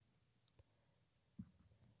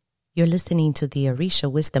You're listening to the Orisha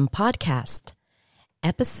Wisdom Podcast,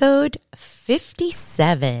 episode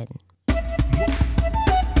 57.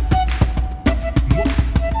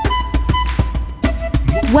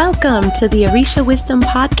 Welcome to the Orisha Wisdom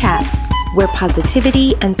Podcast, where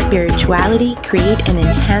positivity and spirituality create an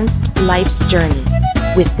enhanced life's journey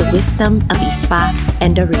with the wisdom of Ifa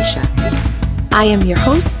and Orisha. I am your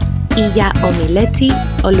host, Iya Omileti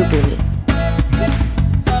Olubumi.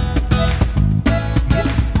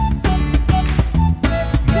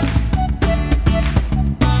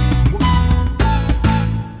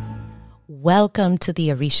 Welcome to the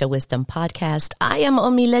Orisha Wisdom Podcast. I am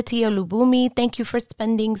Omileti Olubumi. Thank you for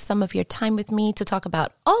spending some of your time with me to talk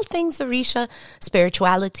about all things Orisha,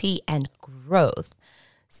 spirituality, and growth.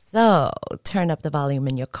 So turn up the volume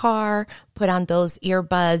in your car, put on those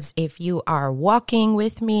earbuds if you are walking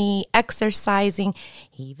with me, exercising,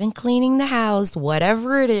 even cleaning the house,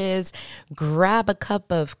 whatever it is. Grab a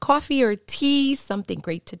cup of coffee or tea, something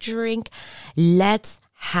great to drink. Let's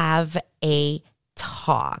have a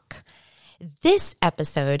talk. This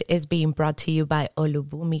episode is being brought to you by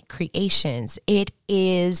Olubumi Creations. It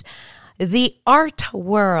is the art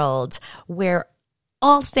world where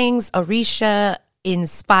all things Orisha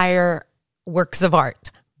inspire works of art,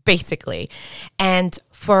 basically. And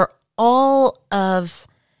for all of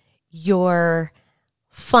your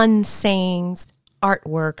fun sayings,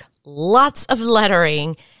 artwork, lots of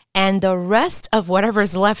lettering, and the rest of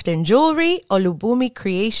whatever's left in jewelry, Olubumi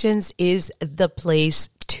Creations is the place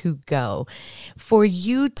to go. For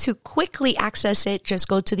you to quickly access it, just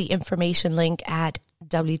go to the information link at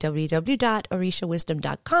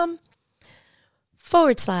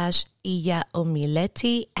www.orishawisdom.com/Iya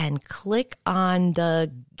Omileti and click on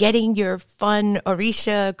the Getting Your Fun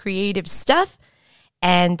Orisha Creative Stuff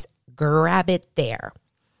and grab it there.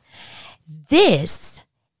 This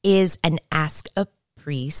is an Ask a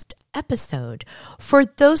Priest episode. For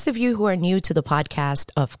those of you who are new to the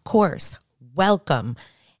podcast, of course, welcome.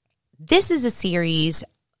 This is a series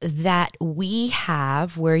that we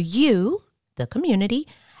have where you, the community,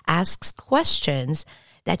 asks questions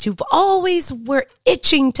that you've always were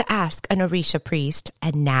itching to ask an Orisha priest,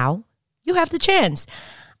 and now you have the chance.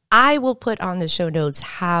 I will put on the show notes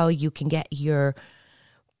how you can get your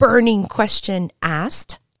burning question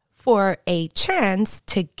asked for a chance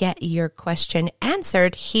to get your question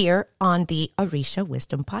answered here on the Orisha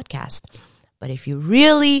Wisdom Podcast. But if you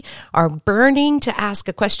really are burning to ask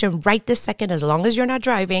a question right this second, as long as you're not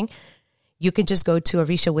driving, you can just go to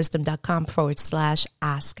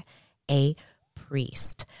orishawisdom.com/ask a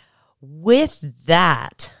priest. With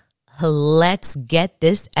that, let's get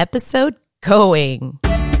this episode going.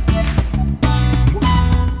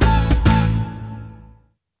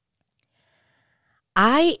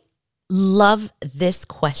 I love this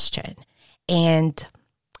question, and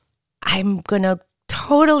I'm going to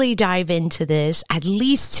totally dive into this, at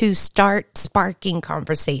least to start sparking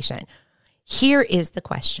conversation. Here is the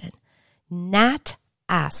question. Nat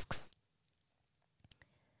asks,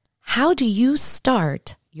 how do you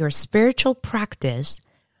start your spiritual practice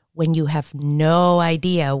when you have no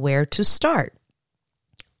idea where to start?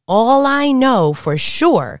 All I know for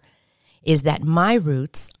sure is that my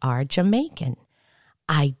roots are Jamaican.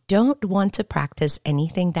 I don't want to practice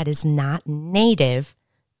anything that is not native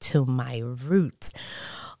to my roots.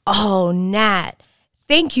 Oh, Nat,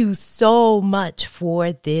 thank you so much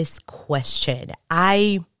for this question.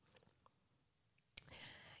 I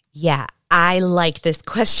like this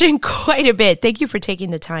question quite a bit. Thank you for taking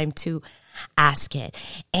the time to ask it.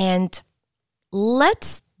 And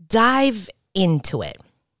let's dive into it.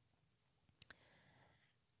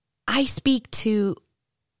 I speak to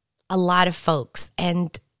a lot of folks,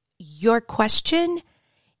 and your question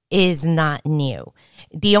is not new.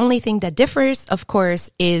 The only thing that differs, of course,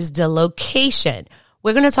 is the location.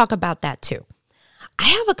 We're going to talk about that too. I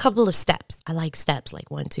have a couple of steps. I like steps like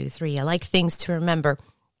 1, 2, 3. I like things to remember.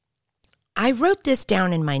 I wrote this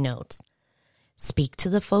down in my notes. Speak to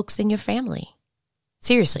the folks in your family.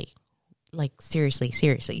 Seriously.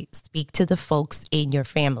 Speak to the folks in your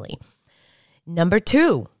family. Number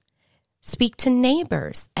 2, speak to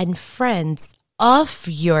neighbors and friends of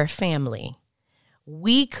your family.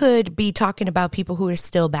 We could be talking about people who are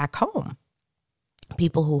still back home,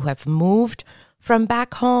 people who have moved from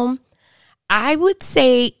back home. I would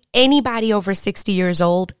say anybody over 60 years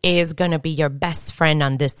old is going to be your best friend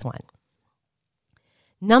on this one.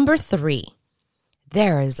 Number 3,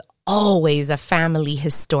 there is always a family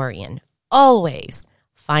historian. Always.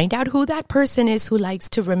 Find out who that person is who likes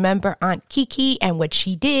to remember Aunt Kiki and what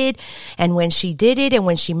she did and when she did it and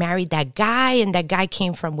when she married that guy and that guy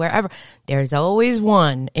came from wherever. There's always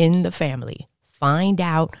one in the family. Find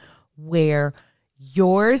out where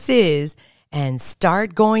yours is and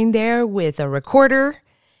start going there with a recorder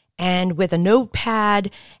and with a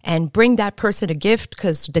notepad and bring that person a gift,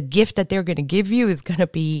 because the gift that they're going to give you is going to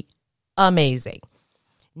be amazing.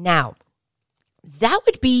 Now, that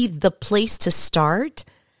would be the place to start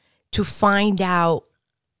to find out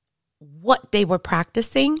what they were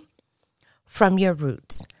practicing from your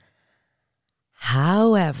roots.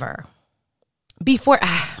 However, before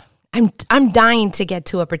I'm dying to get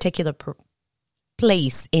to a particular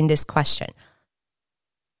place in this question.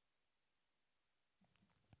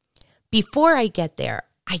 Before I get there,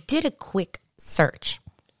 I did a quick search.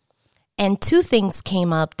 And two things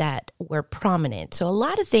came up that were prominent. So a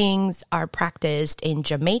lot of things are practiced in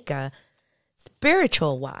Jamaica,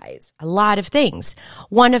 spiritual-wise. A lot of things.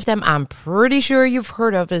 One of them I'm pretty sure you've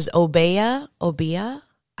heard of is Obeah. Obeah?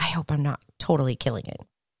 I hope I'm not totally killing it.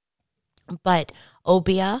 But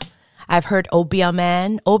Obeah, I've heard Obeah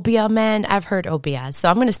Man. Obeah Man, I've heard Obeah. So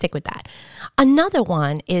I'm going to stick with that. Another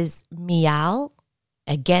one is Myal.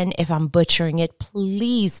 Again, if I'm butchering it,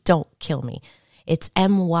 please don't kill me. It's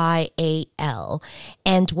Myal.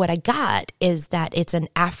 And what I got is that it's an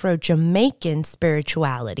Afro-Jamaican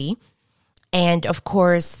spirituality. And of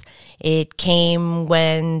course, it came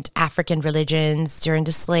when African religions during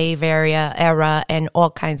the slave era and all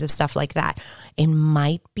kinds of stuff like that. It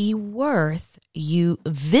might be worth you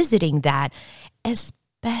visiting that,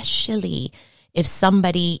 especially if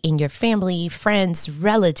somebody in your family, friends,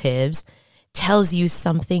 relatives tells you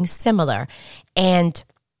something similar. And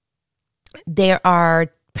there are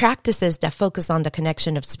practices that focus on the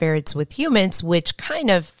connection of spirits with humans, which kind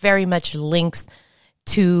of very much links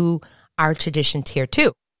to our traditions here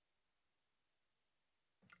too.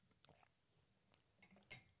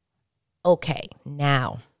 Okay,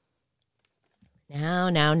 now.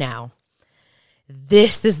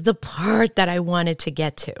 This is the part that I wanted to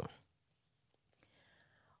get to.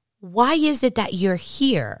 Why is it that you're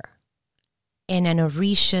here in an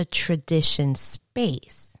Orisha tradition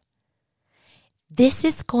space? This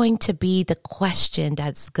is going to be the question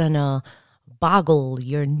that's going to boggle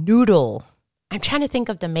your noodle. I'm trying to think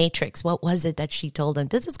of the Matrix. What was it that she told them?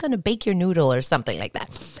 This is going to bake your noodle or something like that.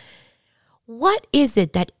 What is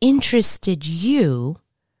it that interested you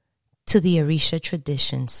to the Orisha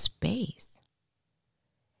tradition space?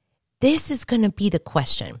 This is going to be the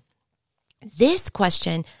question. This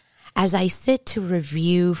question, as I sit to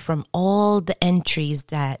review from all the entries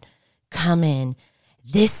that come in,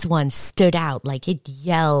 this one stood out, like it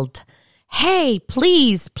yelled, "Hey,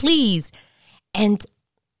 please, please." And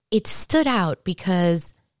it stood out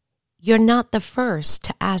because you're not the first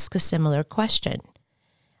to ask a similar question.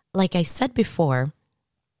 Like I said before,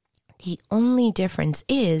 the only difference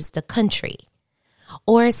is the country.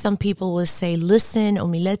 Or some people will say, listen,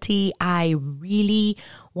 Omileti, I really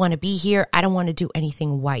want to be here. I don't want to do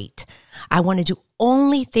anything white. I want to do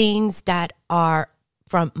only things that are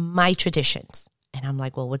from my traditions. And I'm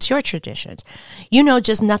like, well, what's your traditions? You know,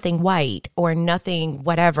 just nothing white or nothing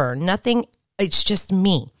whatever. Nothing, it's just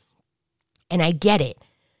me. And I get it.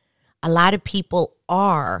 A lot of people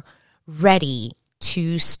are ready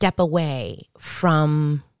to step away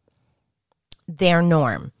from their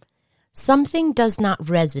norm. Something does not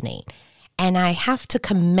resonate. And I have to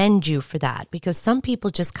commend you for that, because some people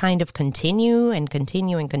just kind of continue and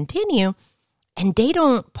continue and continue, and they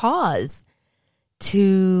don't pause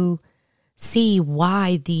to see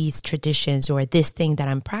why these traditions or this thing that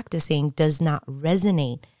I'm practicing does not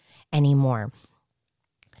resonate anymore.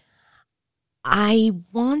 I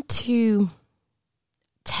want to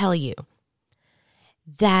tell you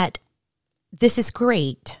that this is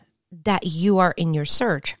great that you are in your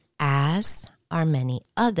search, as are many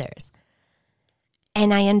others.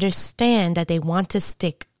 And I understand that they want to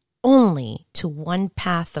stick only to one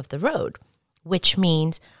path of the road, which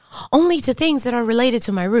means only to things that are related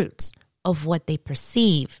to my roots, of what they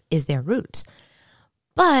perceive is their roots.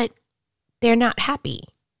 But they're not happy.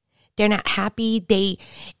 They're not happy.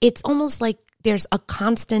 It's almost like there's a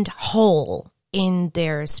constant hole in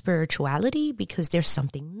their spirituality because there's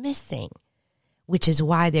something missing, which is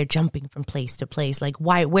why they're jumping from place to place. Like,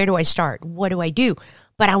 where do I start? What do I do?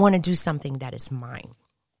 But I want to do something that is mine.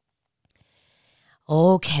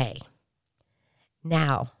 Okay.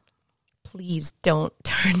 Now, please don't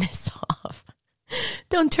turn this off.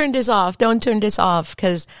 Don't turn this off. Don't turn this off,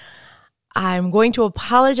 because I'm going to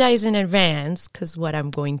apologize in advance, because what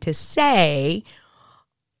I'm going to say,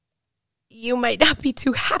 you might not be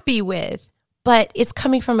too happy with. But it's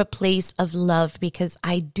coming from a place of love, because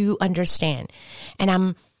I do understand. And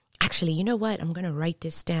I'm actually, you know what? I'm going to write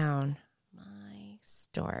this down. My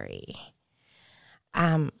story.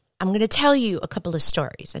 I'm going to tell you a couple of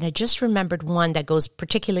stories. And I just remembered one that goes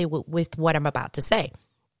particularly with what I'm about to say.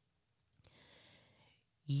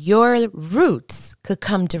 Your roots could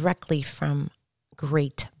come directly from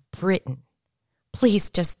Great Britain.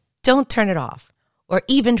 Please just don't turn it off. Or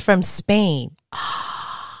even from Spain.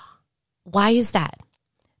 Why is that?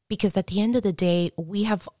 Because at the end of the day, we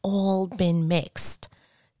have all been mixed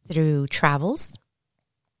through travels,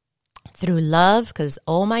 through love, because,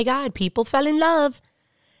 oh my God, people fell in love.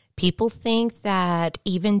 People think that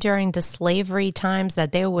even during the slavery times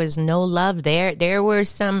that there was no love. There were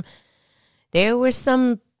some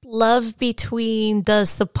love between the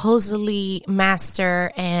supposedly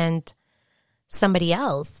master and somebody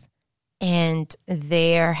else. And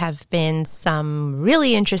there have been some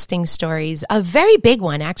really interesting stories. A very big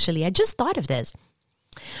one, actually. I just thought of this.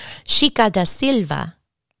 Chica da Silva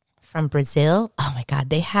from Brazil. Oh, my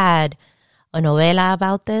God. They had a novela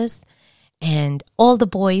about this. And all the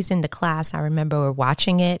boys in the class, I remember, were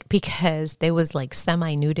watching it because there was like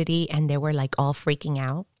semi-nudity and they were like all freaking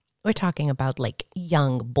out. We're talking about like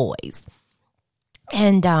young boys.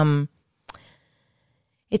 And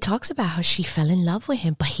it talks about how she fell in love with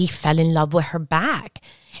him, but he fell in love with her back.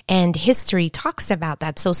 And history talks about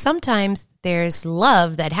that. So sometimes there's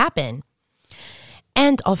love that happened.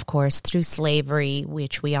 And of course, through slavery,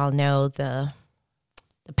 which we all know the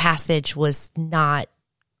passage was not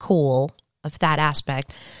cool of that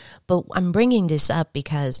aspect. But I'm bringing this up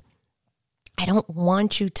because I don't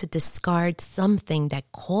want you to discard something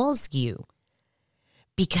that calls you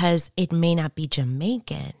because it may not be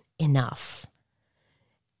Jamaican enough.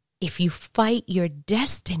 If you fight your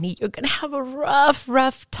destiny, you're going to have a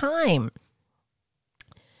rough time.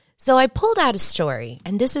 So I pulled out a story,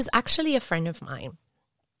 and this is actually a friend of mine.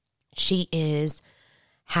 She is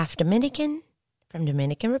half Dominican, from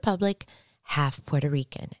Dominican Republic, half Puerto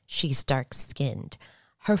Rican. She's dark-skinned.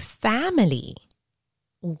 Her family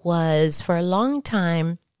was, for a long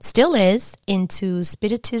time, still is, into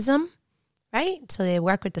spiritism. Right? So they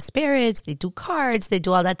work with the spirits, they do cards, they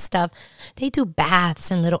do all that stuff. They do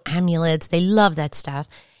baths and little amulets. They love that stuff.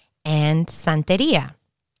 And Santeria,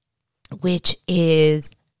 which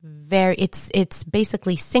is it's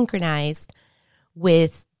basically synchronized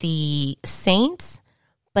with the saints,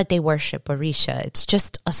 but they worship Orisha. It's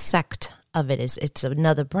just a sect of it. It's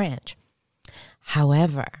another branch.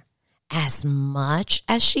 However, as much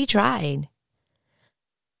as she tried,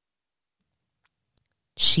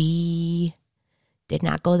 she did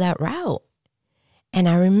not go that route. And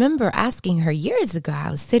I remember asking her years ago, I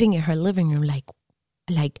was sitting in her living room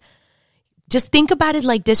like, just think about it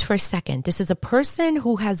like this for a second. This is a person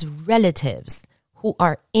who has relatives who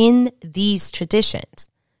are in these traditions.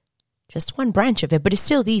 Just one branch of it, but it's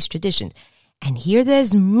still these traditions. And here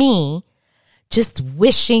there's me just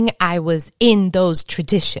wishing I was in those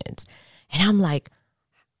traditions. And I'm like,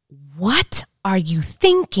 what are you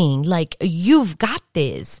thinking? Like, you've got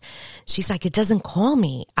this. She's like, it doesn't call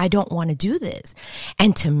me. I don't want to do this.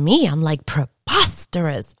 And to me, I'm like,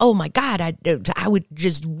 preposterous. Oh my God, I would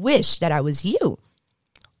just wish that I was you.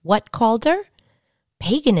 What called her?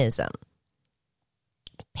 Paganism.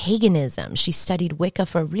 Paganism. She studied Wicca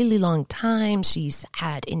for a really long time. She's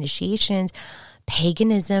had initiations.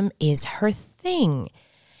 Paganism is her thing.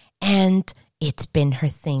 And it's been her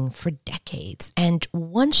thing for decades. And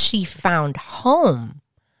once she found home,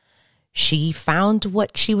 she found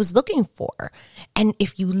what she was looking for. And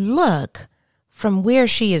if you look from where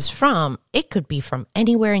she is from, it could be from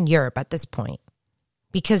anywhere in Europe at this point,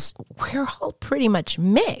 because we're all pretty much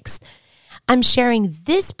mixed. I'm sharing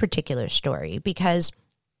this particular story because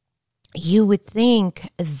you would think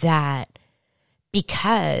that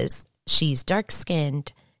because she's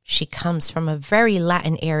dark-skinned, she comes from a very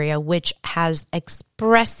Latin area, which has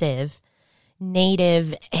expressive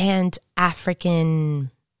Native and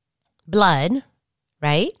African blood,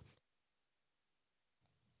 right?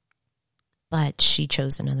 But she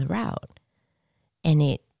chose another route, and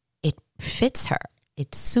it fits her.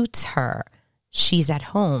 It suits her. She's at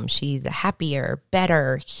home. She's a happier,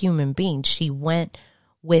 better human being. She went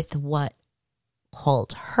with what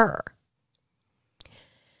called her.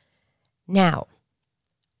 Now,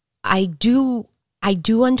 I do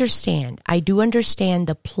understand. I do understand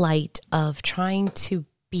the plight of trying to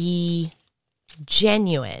be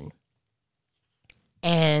genuine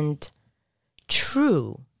and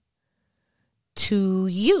true to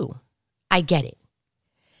you. I get it.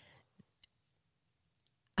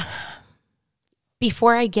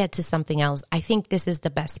 Before I get to something else, I think this is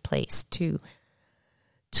the best place to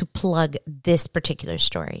plug this particular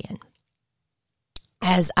story in.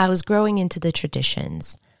 As I was growing into the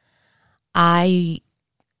traditions, let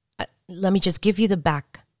me just give you the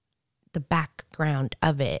the background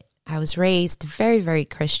of it. I was raised very, very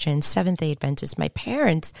Christian, Seventh-day Adventist. My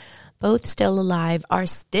parents, both still alive, are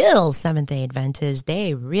still Seventh-day Adventists.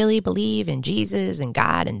 They really believe in Jesus and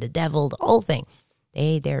God and the devil, the whole thing.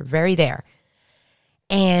 They're very there.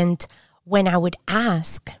 And when I would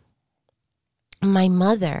ask my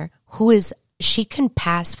mother, she can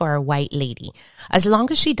pass for a white lady. As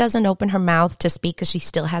long as she doesn't open her mouth to speak, because she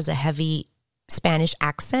still has a heavy Spanish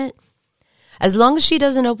accent. As long as she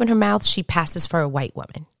doesn't open her mouth, she passes for a white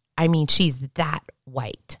woman. I mean, she's that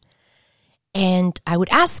white. And I would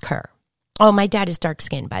ask her, oh, my dad is dark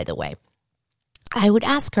skinned, by the way. I would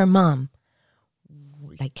ask her, Mom,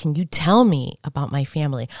 like, can you tell me about my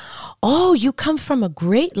family? Oh, you come from a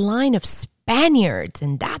great line of Spaniards,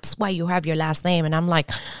 and that's why you have your last name. And I'm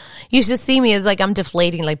like, you should see me as like I'm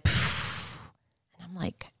deflating, like, poof. And I'm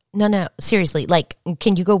like, no, seriously, like,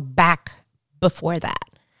 can you go back before that?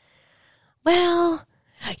 Well,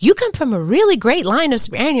 you come from a really great line of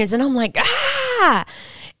Spaniards. And I'm like, I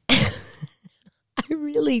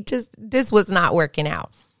really this was not working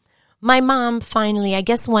out. My mom finally, I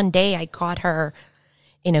guess one day I caught her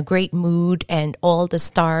in a great mood and all the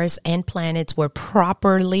stars and planets were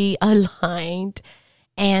properly aligned.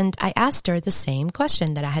 And I asked her the same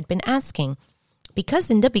question that I had been asking.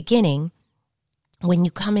 Because in the beginning, when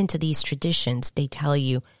you come into these traditions, they tell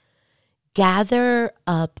you, gather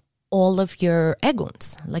up all of your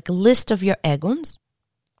eguns, like a list of your eguns.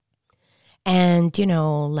 And,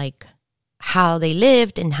 like how they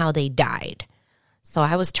lived and how they died. So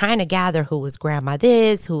I was trying to gather who was grandma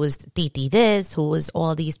this, who was titi this, who was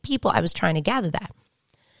all these people. I was trying to gather that.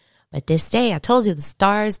 But this day, I told you, the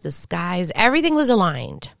stars, the skies, everything was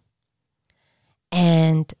aligned.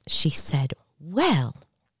 And she said, well,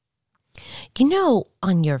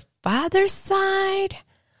 on your father's side,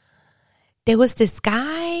 there was this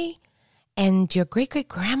guy and your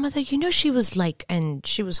great-great-grandmother, she was like, and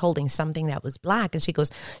she was holding something that was black. And she goes,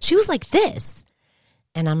 she was like this.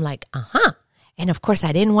 And I'm like, uh-huh. And of course,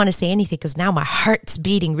 I didn't want to say anything because now my heart's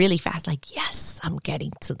beating really fast. Like, yes, I'm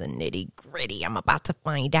getting to the nitty gritty. I'm about to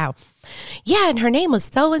find out. Yeah, and her name was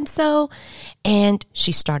so-and-so. And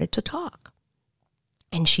she started to talk.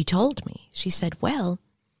 And she told me, she said, well,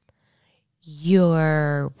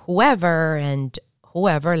 your whoever and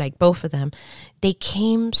whoever, like both of them, they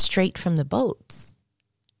came straight from the boats.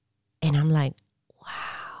 And I'm like,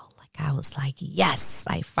 wow. Like, I was like, yes,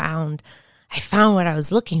 I found what I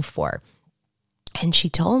was looking for. And she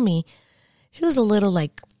told me, she was a little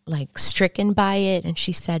like stricken by it. And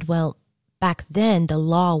she said, well, back then the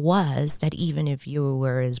law was that even if you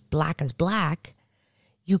were as black,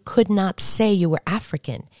 you could not say you were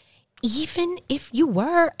African. Even if you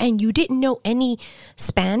were and you didn't know any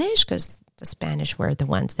Spanish, because the Spanish were the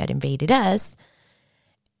ones that invaded us,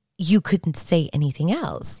 you couldn't say anything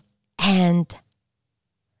else. And,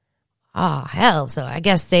 oh, hell, so I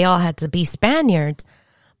guess they all had to be Spaniards.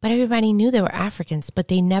 But everybody knew they were Africans, but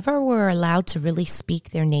they never were allowed to really speak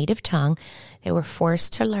their native tongue. They were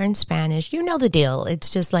forced to learn Spanish. You know the deal. It's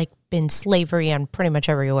just like been slavery on pretty much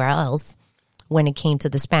everywhere else when it came to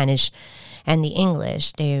the Spanish and the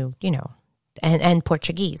English. They, and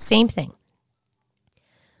Portuguese, same thing.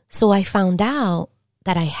 So I found out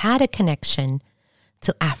that I had a connection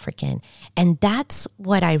to African. And that's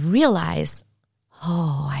what I realized.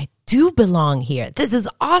 Oh, I do belong here. This is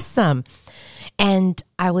awesome. And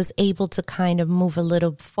I was able to kind of move a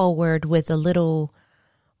little forward with a little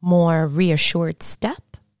more reassured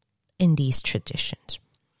step in these traditions.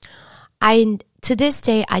 To this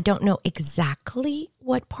day, I don't know exactly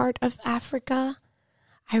what part of Africa.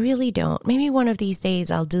 I really don't. Maybe one of these days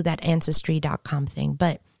I'll do that Ancestry.com thing,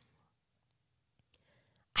 but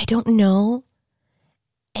I don't know.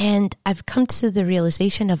 And I've come to the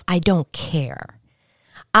realization of I don't care.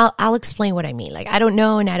 I'll explain what I mean. Like, I don't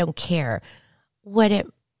know and I don't care.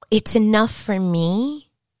 It's enough for me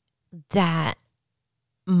that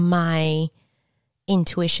my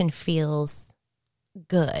intuition feels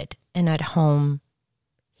good and at home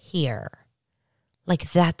here.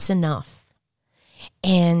 Like, that's enough.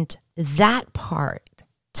 And that part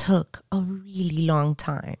took a really long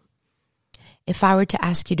time. If I were to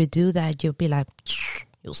ask you to do that, you'll be like,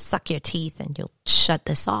 you'll suck your teeth and you'll shut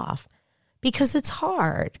this off because it's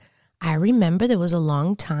hard. I remember there was a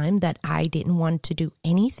long time that I didn't want to do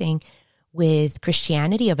anything with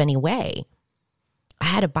Christianity of any way. I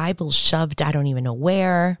had a Bible shoved, I don't even know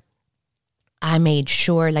where. I made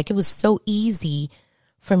sure, like, it was so easy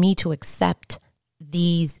for me to accept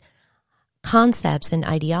these concepts and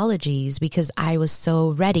ideologies because I was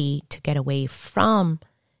so ready to get away from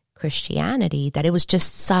Christianity that it was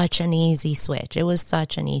just such an easy switch. It was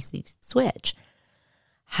such an easy switch.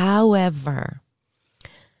 However,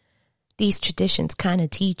 these traditions kind of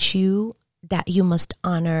teach you that you must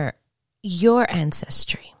honor your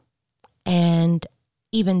ancestry. And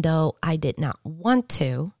even though I did not want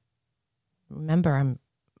to, remember,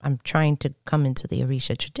 I'm trying to come into the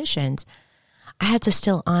Orisha traditions, I had to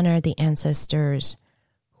still honor the ancestors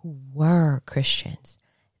who were Christians.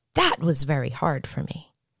 That was very hard for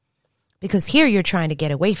me. Because here you're trying to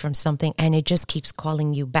get away from something and it just keeps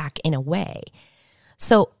calling you back in a way.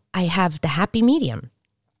 So I have the happy medium.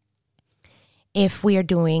 If we are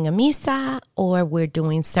doing a misa or we're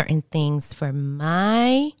doing certain things for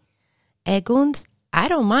my eguns, I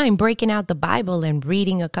don't mind breaking out the Bible and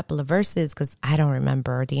reading a couple of verses because I don't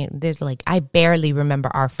remember. I barely remember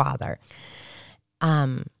Our Father.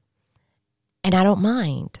 And I don't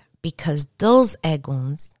mind because those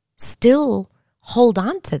eguns still hold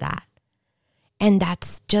on to that. And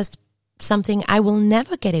that's just something I will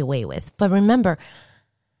never get away with. But remember,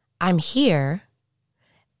 I'm here,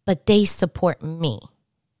 but they support me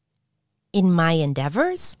in my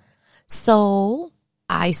endeavors. So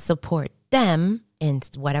I support them in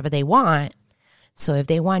whatever they want. So if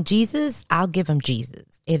they want Jesus, I'll give them Jesus.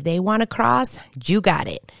 If they want a cross, you got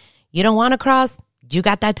it. You don't want a cross, you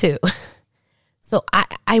got that too. So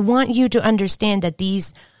I want you to understand that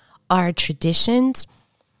these are traditions,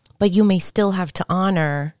 but you may still have to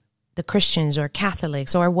honor the Christians or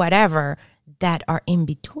Catholics or whatever that are in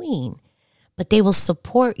between, but they will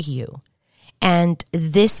support you. And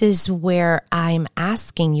this is where I'm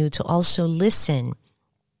asking you to also listen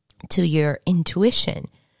to your intuition.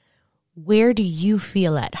 Where do you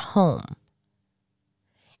feel at home?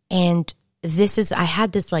 And I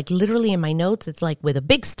had this like literally in my notes. It's like with a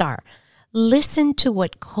big star. Listen to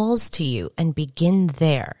what calls to you and begin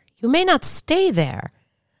there. You may not stay there,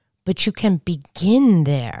 but you can begin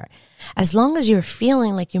there. As long as you're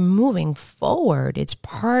feeling like you're moving forward, it's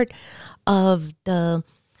part of the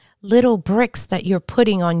little bricks that you're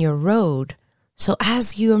putting on your road. So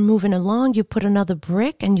as you're moving along, you put another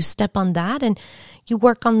brick and you step on that and you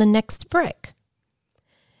work on the next brick.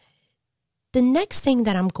 The next thing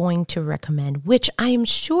that I'm going to recommend, which I am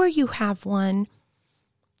sure you have one,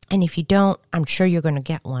 and if you don't, I'm sure you're going to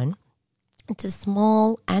get one. It's a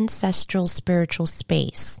small ancestral spiritual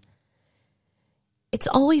space. It's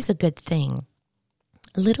always a good thing.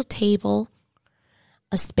 A little table,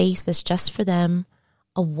 a space that's just for them,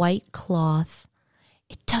 a white cloth.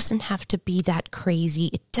 It doesn't have to be that crazy.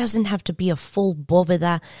 It doesn't have to be a full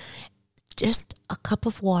bóveda. Just a cup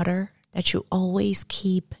of water that you always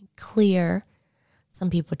keep clear. Some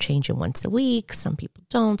people change it once a week. Some people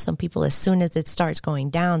don't. Some people, as soon as it starts going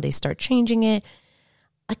down, they start changing it.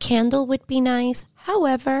 A candle would be nice.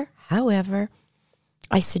 However,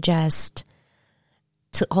 I suggest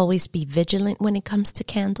to always be vigilant when it comes to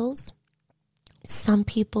candles. Some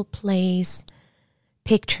people place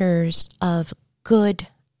pictures of good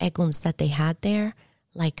eguns that they had there,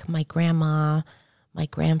 like my grandma, my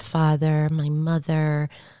grandfather, my mother,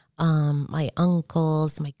 my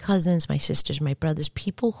uncles, my cousins, my sisters, my brothers,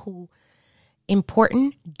 people who,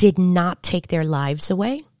 important, did not take their lives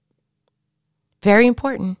away. Very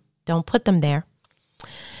important. Don't put them there.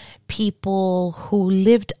 People who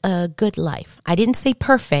lived a good life. I didn't say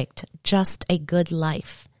perfect, just a good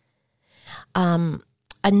life.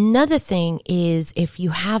 Another thing is if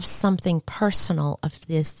you have something personal of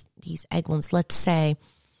these eguns, let's say,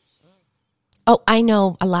 I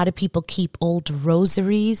know a lot of people keep old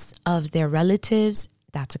rosaries of their relatives.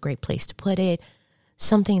 That's a great place to put it.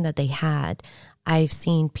 Something that they had. I've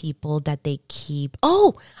seen people that they keep.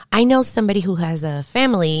 I know somebody who has a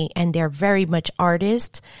family and they're very much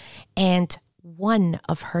artists. And one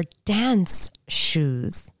of her dance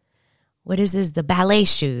shoes, the ballet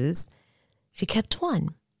shoes, she kept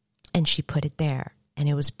one and she put it there. And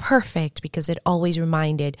it was perfect because it always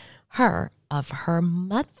reminded her of her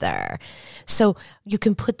mother. So you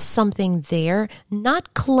can put something there,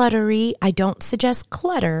 not cluttery. I don't suggest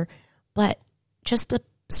clutter, but just a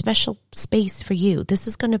special space for you. This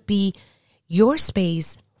is going to be your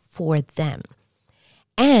space for them.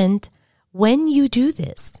 And when you do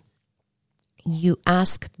this, you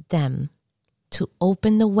ask them to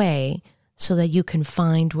open the way so that you can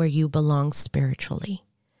find where you belong spiritually.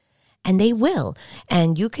 And they will.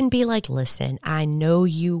 And you can be like, listen, I know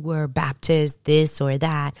you were Baptist, this or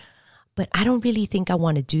that, but I don't really think I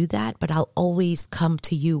want to do that. But I'll always come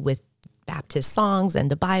to you with Baptist songs and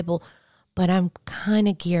the Bible. But I'm kind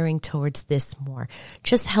of gearing towards this more.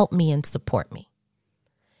 Just help me and support me.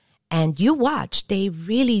 And you watch, they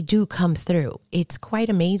really do come through. It's quite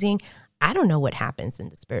amazing. I don't know what happens in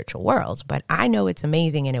the spiritual world, but I know it's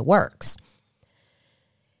amazing and it works.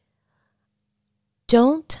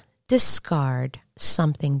 Don't discard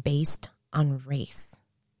something based on race.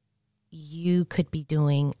 You could be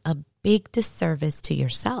doing a big disservice to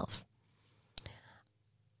yourself.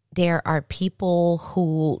 There are people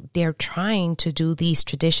who they're trying to do these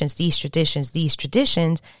traditions,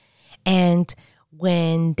 and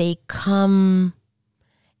when they come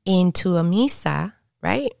into a misa,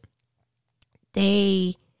 right,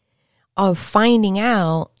 they are finding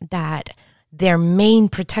out that their main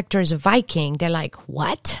protector is a Viking. They're like,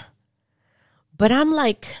 what? But I'm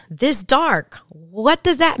like, this dark. What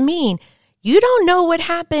does that mean? You don't know what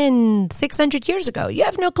happened 600 years ago. You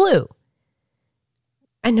have no clue.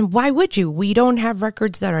 And why would you? We don't have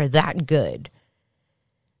records that are that good.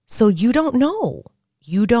 So you don't know.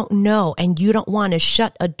 You don't know. And you don't want to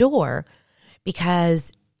shut a door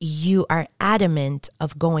because you are adamant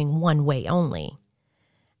of going one way only.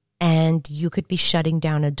 And you could be shutting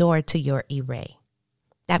down a door to your Ire.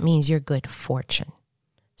 That means your good fortune.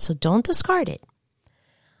 So don't discard it.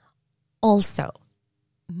 Also,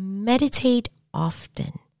 meditate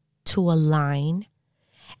often to align.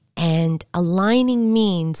 And aligning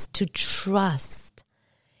means to trust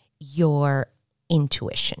your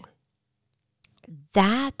intuition.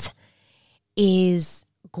 That is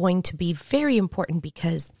going to be very important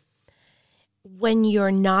because when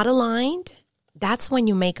you're not aligned, that's when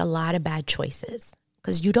you make a lot of bad choices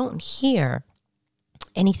because you don't hear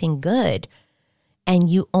anything good and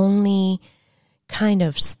you only kind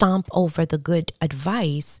of stomp over the good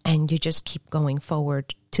advice and you just keep going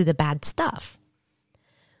forward to the bad stuff.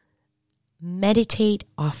 Meditate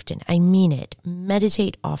often. I mean it.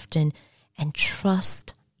 Meditate often and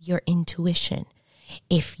trust your intuition.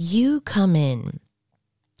 If you come in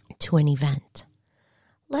to an event,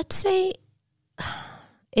 let's say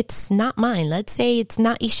it's not mine. Let's say it's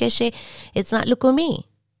not Isheshe. It's not Lukumi.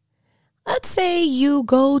 Let's say you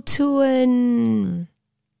go to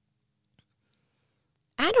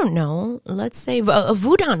let's say a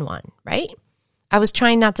Vudan one, right? I was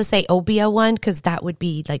trying not to say Obia one because that would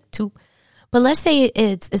be like too... But let's say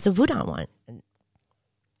it's a Vudan one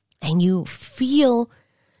and you feel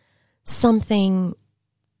something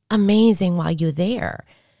amazing while you're there.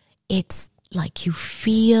 It's like you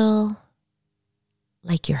feel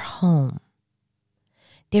like you're home.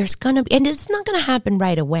 There's going to be, and it's not going to happen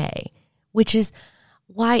right away, which is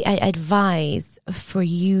why I advise for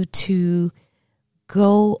you to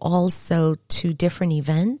go also to different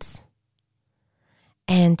events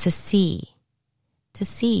and to see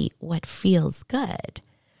what feels good.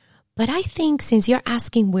 But I think since you're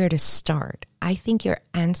asking where to start, I think your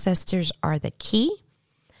ancestors are the key.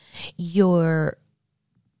 Your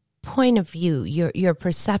point of view, your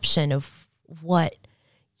perception of what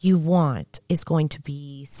you want is going to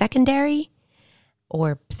be secondary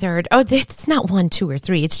or third. Oh, it's not 1, 2, or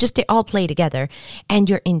 3. It's just they all play together. And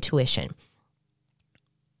your intuition.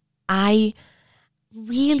 I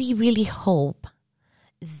really, really hope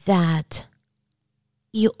that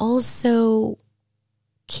you also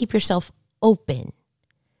keep yourself open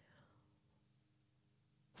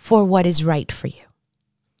for what is right for you.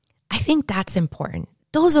 I think that's important.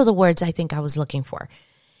 Those are the words I think I was looking for.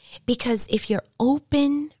 Because if you're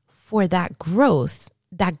open for that growth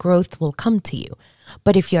will come to you.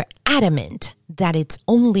 But if you're adamant that it's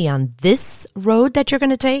only on this road that you're going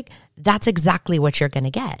to take, that's exactly what you're going to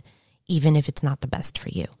get, even if it's not the best for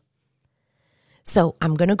you. So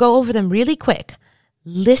I'm going to go over them really quick.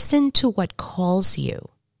 Listen to what calls you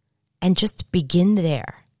and just begin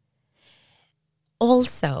there.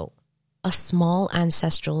 Also, a small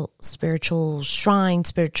ancestral spiritual shrine,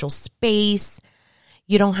 spiritual space.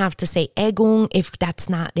 You don't have to say Egung if that's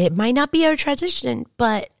not, it might not be our tradition,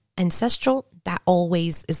 but ancestral, that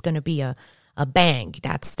always is going to be a bang.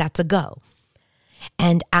 That's a go.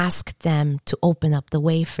 And ask them to open up the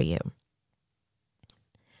way for you.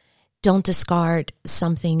 Don't discard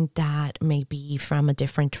something that may be from a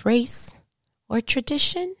different race or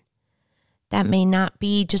tradition. That may not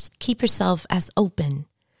be. Just keep yourself as open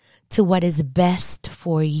to what is best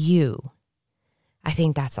for you. I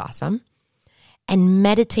think that's awesome. And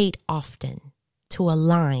meditate often to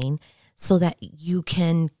align so that you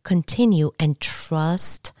can continue and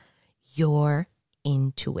trust your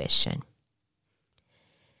intuition.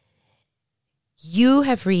 You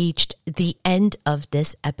have reached the end of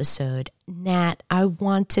this episode. Nat, I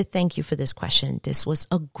want to thank you for this question. This was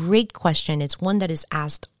a great question. It's one that is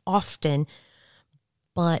asked often,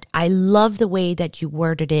 but I love the way that you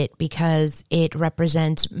worded it because it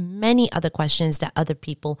represents many other questions that other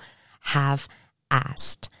people have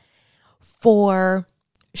asked. For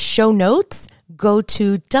show notes, go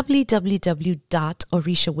to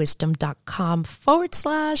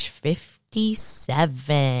www.orishawisdom.com/50.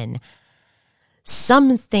 57.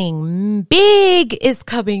 Something big is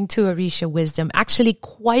coming to Orisha Wisdom. Actually,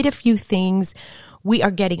 quite a few things. We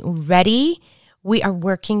are getting ready. We are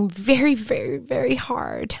working very, very, very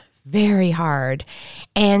hard. Very hard.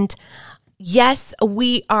 And yes,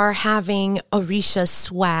 we are having Orisha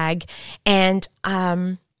swag. And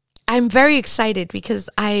I'm very excited because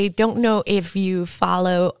I don't know if you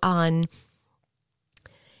follow on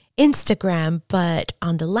Instagram, but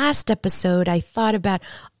on the last episode, I thought about,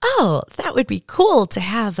 that would be cool to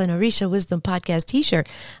have an Orisha Wisdom Podcast t-shirt.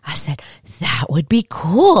 I said, that would be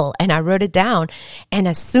cool. And I wrote it down. And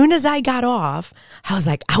as soon as I got off, I was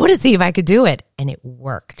like, I want to see if I could do it. And it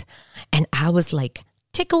worked. And I was like,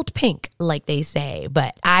 tickled pink, like they say,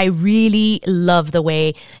 but I really love the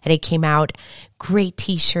way that it came out. Great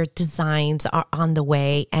t-shirt designs are on the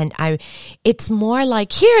way. And it's more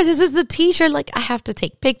like, here, this is the t-shirt. Like, I have to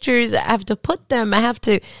take pictures. I have to put them. I have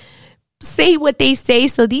to say what they say.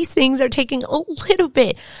 So these things are taking a little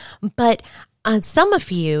bit, but some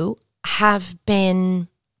of you have been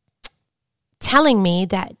telling me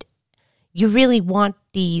that you really want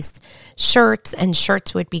these shirts, and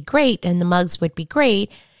shirts would be great and the mugs would be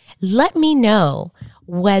great. Let me know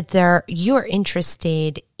whether you're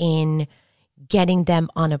interested in getting them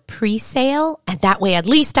on a pre-sale. And that way, at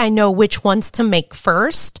least I know which ones to make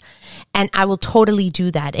first. And I will totally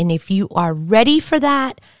do that. And if you are ready for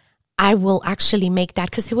that, I will actually make that,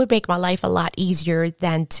 because it would make my life a lot easier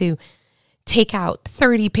than to take out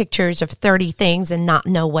 30 pictures of 30 things and not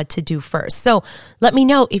know what to do first. So let me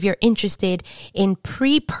know if you're interested in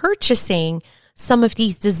pre-purchasing some of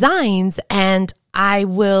these designs, and I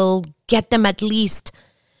will get them at least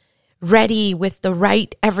ready with the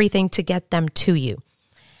right everything to get them to you.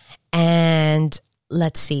 And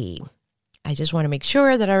let's see. I just want to make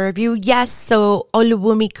sure that I review. Yes, so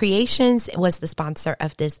Olubumi Creations was the sponsor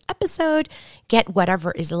of this episode. Get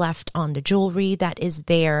whatever is left on the jewelry that is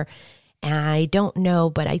there. I don't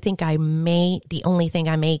know, but I think the only thing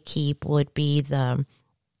I may keep would be the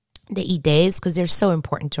ides, because they're so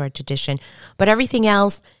important to our tradition. But everything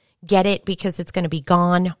else, get it, because it's going to be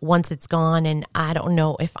gone once it's gone. And I don't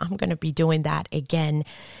know if I'm going to be doing that again.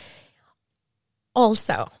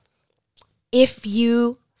 Also, if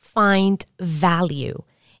you find value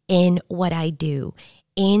in what I do,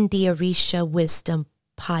 in the Orisha Wisdom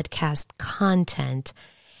Podcast content,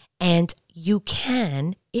 and you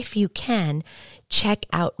can, if you can, check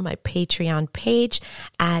out my Patreon page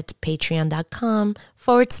at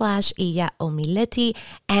patreon.com/Iya Omileti.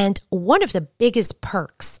 And one of the biggest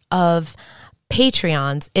perks of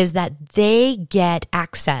Patreons is that they get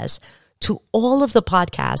access to all of the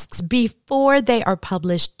podcasts before they are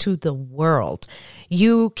published to the world.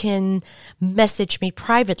 You can message me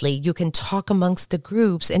privately. You can talk amongst the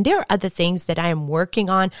groups. And there are other things that I am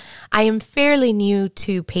working on. I am fairly new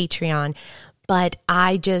to Patreon, but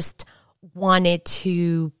I just wanted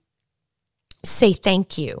to say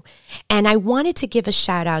thank you. And I wanted to give a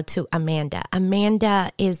shout out to Amanda.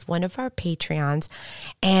 Amanda is one of our Patreons,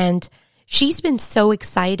 and she's been so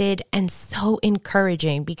excited and so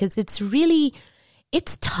encouraging, because it's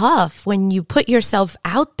tough when you put yourself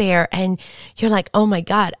out there and you're like, oh my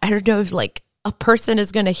God, I don't know if like a person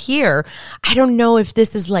is going to hear. I don't know if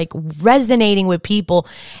this is like resonating with people.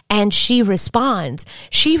 And she responds.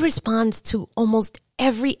 She responds to almost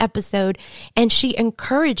every episode, and she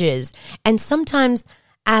encourages. And sometimes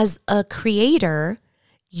as a creator,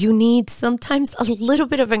 you need sometimes a little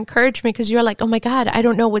bit of encouragement, because you're like, oh my God, I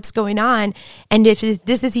don't know what's going on, and if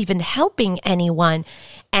this is even helping anyone.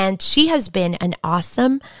 And she has been an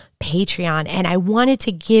awesome Patreon, and I wanted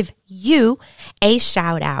to give you a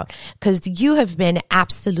shout out, because you have been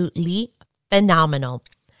absolutely phenomenal.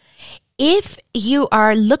 If you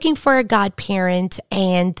are looking for a godparent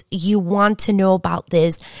and you want to know about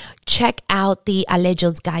this, check out the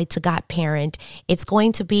Alejo's Guide to Godparent. It's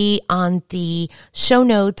going to be on the show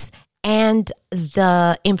notes and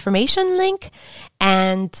the information link.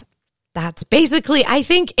 And that's basically, I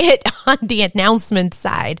think, it on the announcement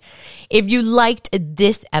side. If you liked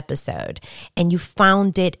this episode and you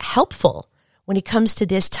found it helpful when it comes to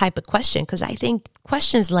this type of question, because I think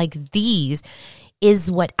questions like these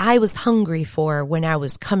is what I was hungry for when I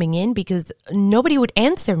was coming in, because nobody would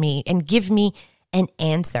answer me and give me an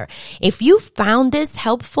answer. If you found this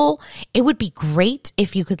helpful, it would be great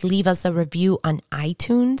if you could leave us a review on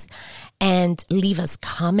iTunes and leave us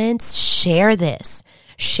comments. Share this.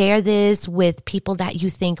 Share this with people that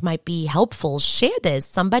you think might be helpful. Share this.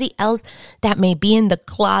 Somebody else that may be in the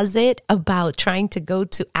closet about trying to go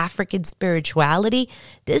to African spirituality,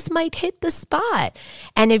 this might hit the spot.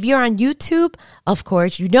 And if you're on YouTube, of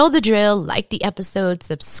course, you know the drill. Like the episode,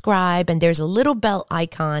 subscribe, and there's a little bell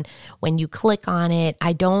icon. When you click on it,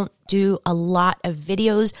 I don't do a lot of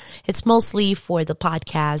videos. It's mostly for the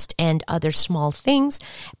podcast and other small things,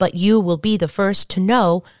 but you will be the first to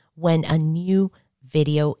know when a new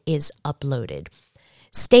video is uploaded.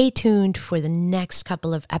 Stay tuned for the next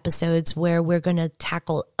couple of episodes where we're going to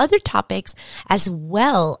tackle other topics as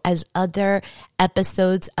well as other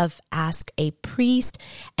episodes of Ask a Priest.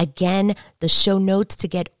 Again, the show notes to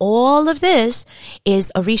get all of this is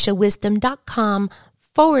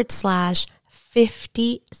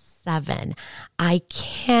orishawisdom.com/57. I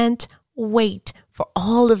can't wait for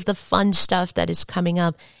all of the fun stuff that is coming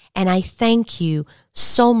up. And I thank you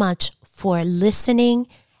so much for listening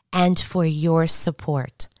and for your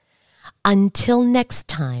support. Until next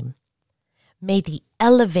time, may the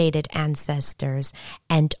elevated ancestors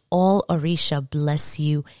and all Orisha bless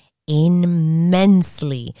you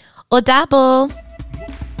immensely. Odabo!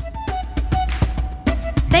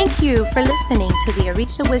 Thank you for listening to the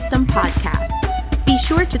Orisha Wisdom Podcast. Be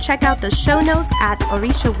sure to check out the show notes at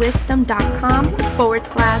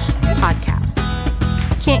orishawisdom.com/podcast.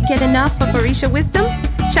 Can't get enough of Orisha Wisdom?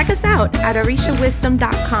 Check us out at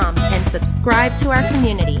orishawisdom.com and subscribe to our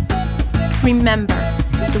community. Remember,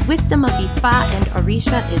 the wisdom of Ifa and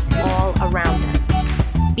Orisha is all around us.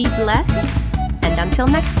 Be blessed, and until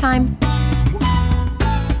next time.